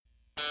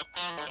Beer.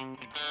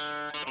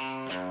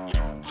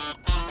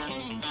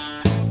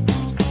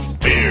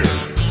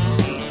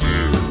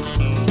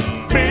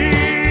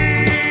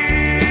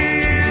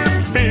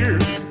 Beer. Beer.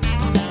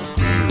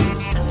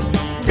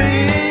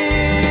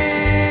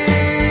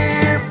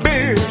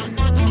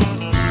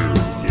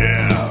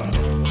 Yeah.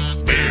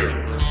 Beer.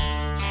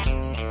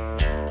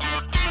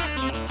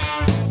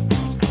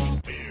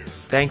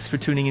 Thanks for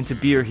tuning into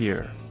Beer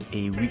Here,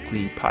 a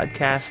weekly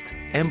podcast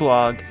and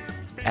blog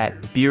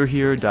at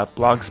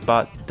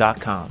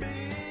beerhere.blogspot.com.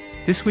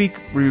 This week,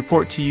 we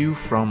report to you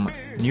from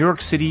New York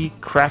City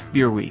Craft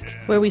Beer Week,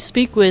 where we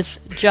speak with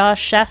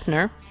Josh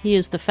Schaffner. He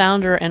is the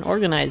founder and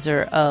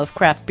organizer of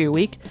Craft Beer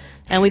Week,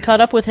 and we caught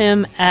up with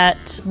him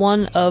at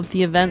one of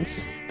the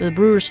events, the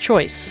Brewer's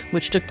Choice,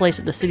 which took place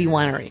at the City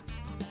Winery.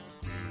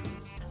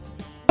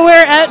 We're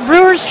at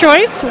Brewer's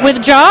Choice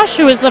with Josh,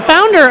 who is the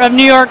founder of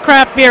New York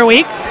Craft Beer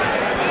Week.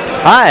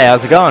 Hi,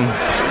 how's it going?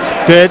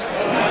 Good.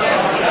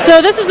 So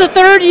this is the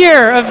third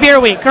year of Beer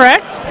Week,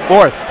 correct?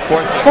 Fourth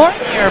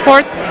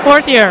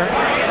year.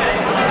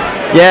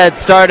 Yeah, it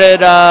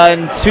started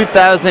in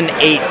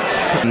 2008.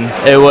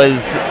 It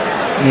was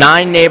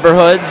 9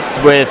 neighborhoods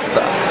with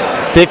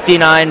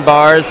 59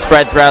 bars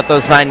spread throughout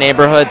those 9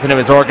 neighborhoods, and it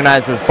was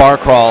organized as bar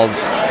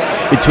crawls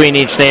between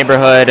each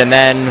neighborhood. And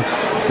then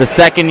the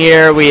second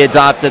year, we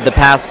adopted the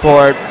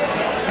Passport,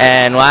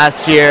 and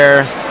last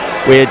year,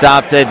 we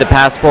adopted the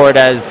Passport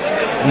as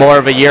more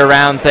of a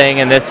year-round thing,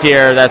 and this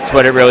year, that's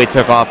what it really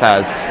took off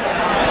as.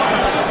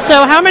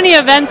 So how many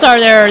events are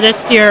there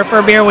this year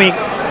for Beer Week?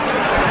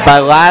 By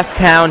last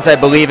count, I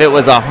believe it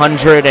was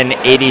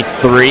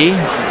 183.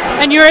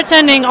 And you're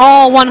attending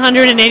all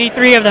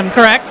 183 of them,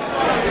 correct?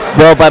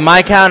 Well, by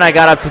my count, I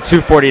got up to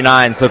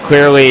 249, so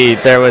clearly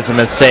there was a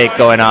mistake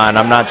going on.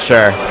 I'm not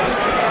sure.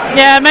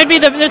 Yeah, it might be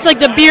it's like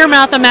the beer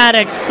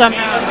mathematics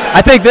somehow.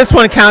 I think this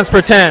one counts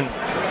for 10.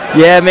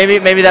 Yeah,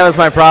 maybe that was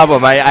my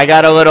problem. I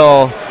got a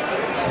little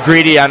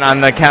greedy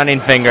on the counting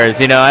fingers.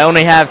 You know, I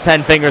only have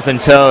 10 fingers and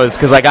toes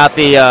because I got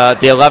the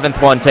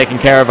 11th one taken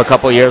care of a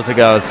couple years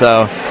ago,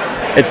 so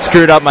it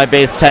screwed up my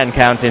base 10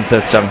 counting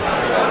system.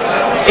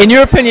 In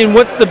your opinion,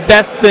 what's the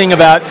best thing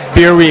about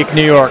Beer Week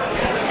New York?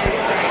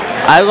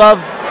 I love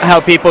how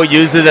people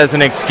use it as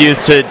an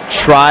excuse to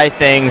try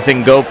things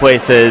and go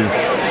places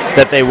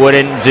that they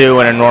wouldn't do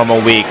in a normal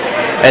week.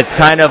 It's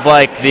kind of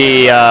like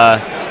the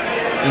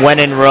When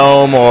in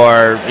Rome,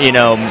 or, you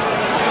know,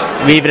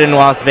 Leave It in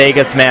Las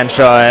Vegas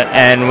mantra,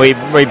 and we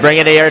bring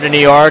it here to New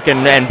York,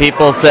 and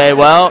people say,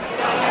 well,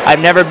 I've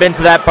never been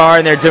to that bar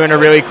and they're doing a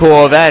really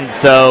cool event,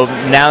 so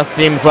now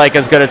seems like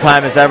as good a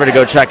time as ever to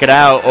go check it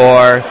out.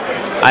 Or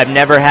I've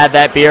never had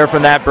that beer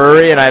from that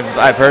brewery and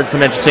I've heard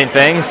some interesting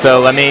things, so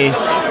let me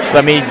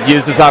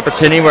use this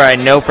opportunity where I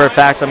know for a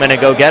fact I'm going to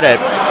go get it.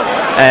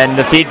 And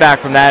the feedback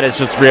from that is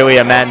just really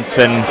immense,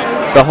 and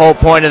the whole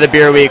point of the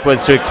Beer Week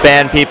was to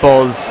expand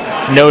people's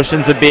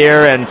notions of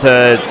beer and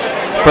to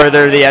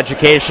further the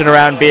education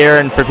around beer,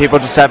 and for people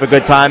just to have a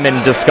good time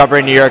in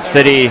discovering New York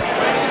City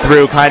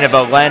through kind of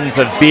a lens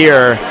of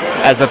beer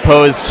as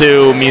opposed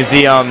to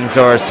museums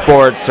or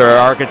sports or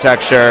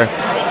architecture,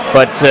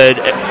 but to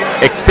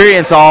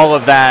experience all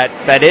of that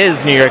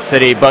is New York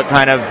City, but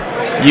kind of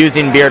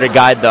using beer to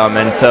guide them.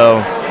 And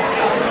so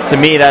to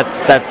me,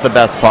 that's the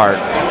best part.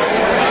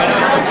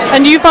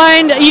 And do you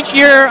find each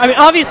year, I mean,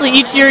 obviously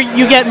each year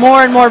you get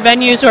more and more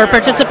venues who are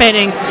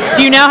participating.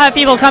 Do you now have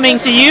people coming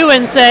to you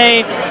and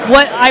say,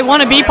 I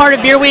want to be part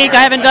of Beer Week,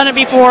 I haven't done it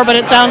before, but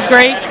it sounds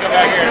great?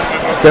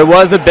 There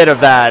was a bit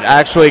of that,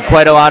 actually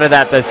quite a lot of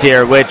that this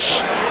year,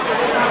 which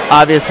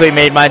obviously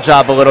made my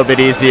job a little bit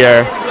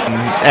easier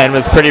and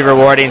was pretty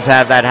rewarding to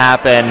have that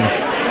happen.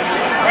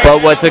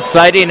 But what's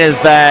exciting is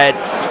that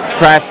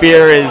craft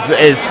beer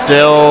is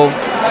still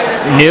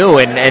new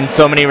in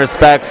so many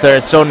respects. There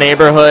are still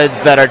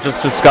neighborhoods that are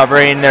just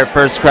discovering their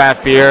first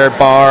craft beer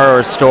bar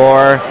or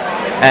store,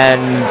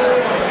 and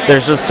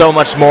there's just so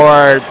much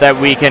more that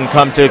we can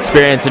come to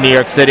experience in New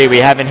York City. We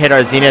haven't hit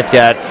our zenith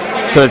yet,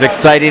 so as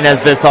exciting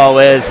as this all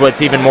is,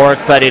 what's even more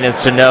exciting is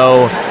to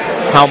know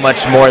how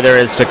much more there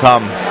is to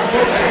come.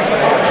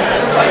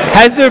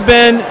 Has there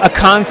been a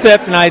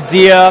concept, an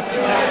idea,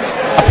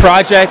 a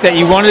project that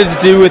you wanted to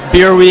do with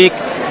Beer Week,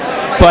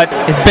 but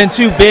it's been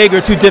too big or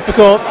too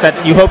difficult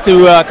that you hope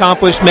to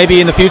accomplish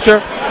maybe in the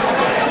future?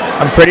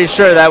 I'm pretty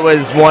sure that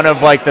was one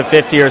of like the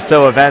 50 or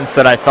so events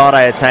that I thought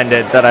I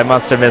attended that I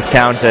must have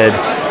miscounted.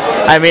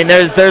 I mean,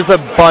 there's a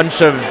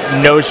bunch of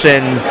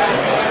notions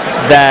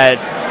that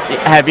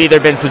have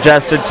either been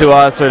suggested to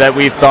us or that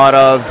we've thought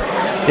of.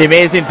 The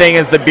amazing thing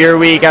is the Beer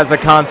Week as a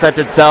concept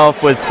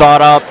itself was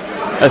thought up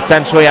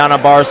essentially on a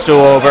bar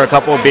stool over a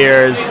couple of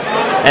beers.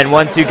 And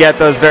once you get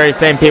those very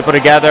same people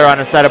together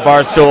on a set of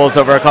bar stools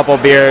over a couple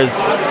of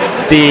beers,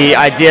 the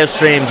idea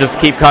stream just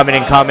keep coming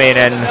and coming.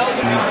 And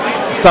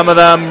some of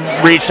them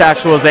reach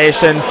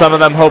actualization, some of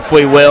them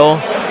hopefully will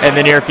in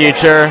the near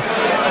future,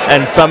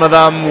 and some of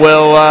them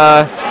will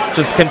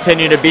just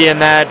continue to be in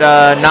that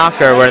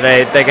knocker where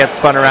they get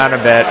spun around a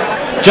bit.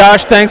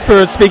 Josh, thanks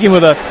for speaking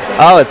with us.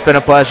 Oh, it's been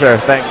a pleasure.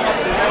 Thanks.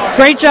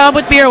 Great job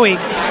with Beer Week.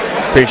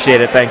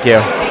 Appreciate it. Thank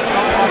you.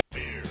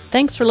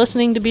 Thanks for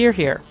listening to Beer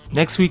Here.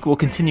 Next week, we'll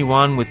continue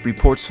on with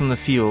reports from the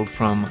field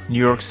from New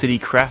York City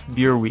Craft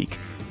Beer Week.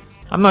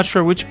 I'm not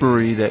sure which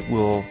brewery that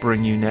we'll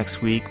bring you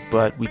next week,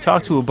 but we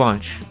talked to a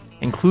bunch,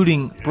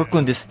 including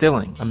Brooklyn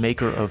Distilling, a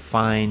maker of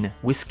fine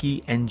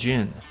whiskey and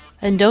gin.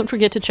 And don't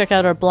forget to check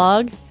out our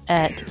blog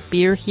at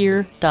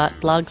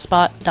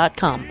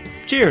beerhere.blogspot.com.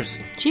 Cheers!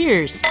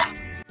 Cheers!